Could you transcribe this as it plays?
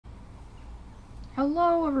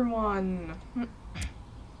Hello everyone!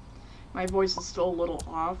 My voice is still a little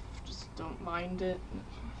off, just don't mind it.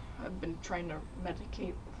 I've been trying to medicate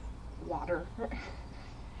with water for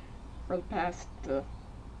the past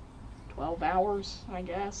 12 hours, I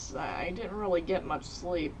guess. I didn't really get much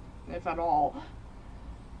sleep, if at all.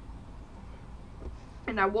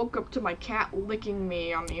 And I woke up to my cat licking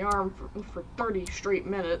me on the arm for 30 straight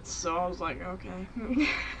minutes, so I was like, okay.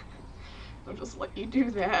 I'll just let you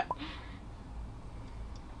do that.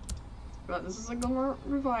 But this is a glimmer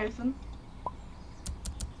Reviiaton.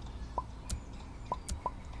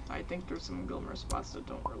 I think there's some glimmer spots that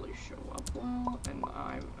don't really show up well, and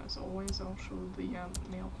as always, I'll show the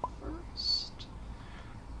male first.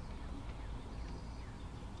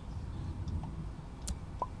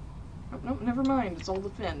 Oh, nope, never mind, it's all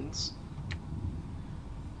the fins.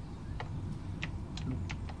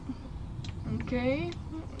 Okay,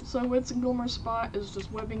 so its glimmer spot is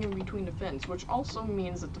just webbing in between the fins, which also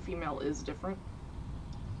means that the female is different.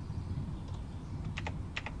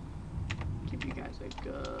 Give you guys a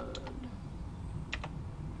good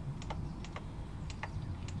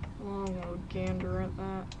long old gander at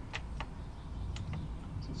that.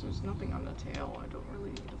 Since there's nothing on the tail, I don't really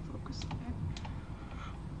need to focus on it.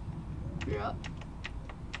 Yeah.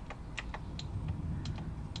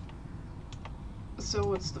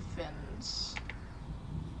 So it's the fins.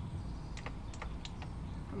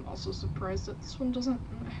 I'm also surprised that this one doesn't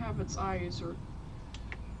have its eyes, or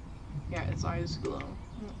yeah, its eyes glow.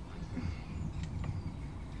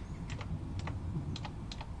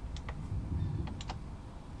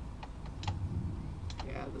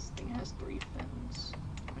 Yeah, this thing has 3 fins,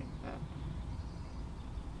 like that.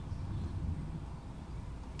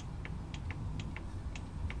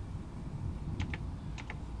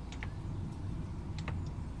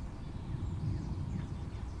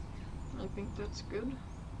 I think that's good,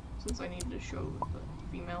 since I need to show the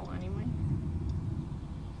female anyway.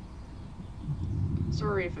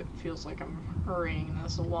 Sorry if it feels like I'm hurrying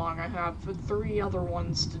this along. I have 3 other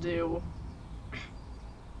ones to do.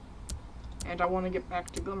 And I want to get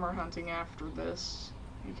back to glimmer hunting after this,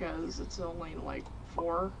 because it's only like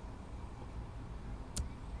 4.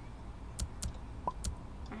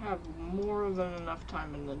 I have more than enough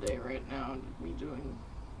time in the day right now to be doing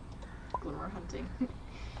glimmer hunting.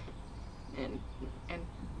 and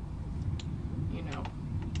you know,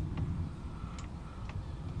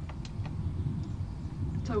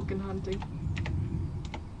 token hunting.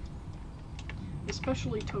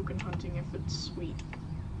 Especially token hunting if it's sweet.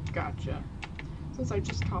 Gotcha. Since I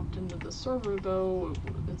just hopped into the server though,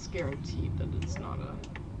 it's guaranteed that it's not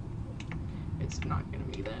gonna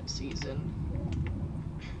be that season.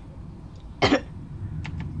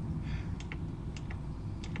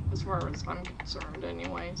 As far as I'm concerned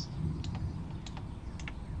anyways.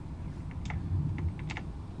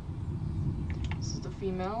 This is the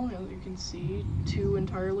female, as you can see, 2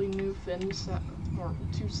 entirely new fins or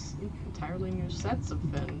 2 entirely new sets of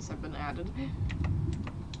fins have been added.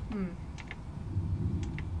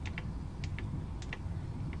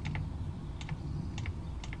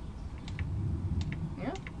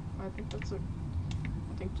 Yeah, I think this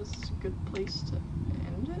is a good place to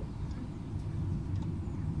end it.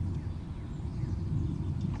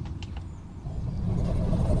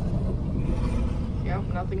 Yep,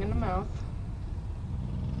 nothing in the mouth.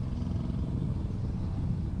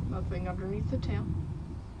 Nothing underneath the tail.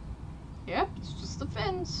 Yep, it's just the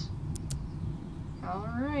fins.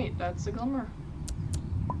 Alright, that's a glimmer.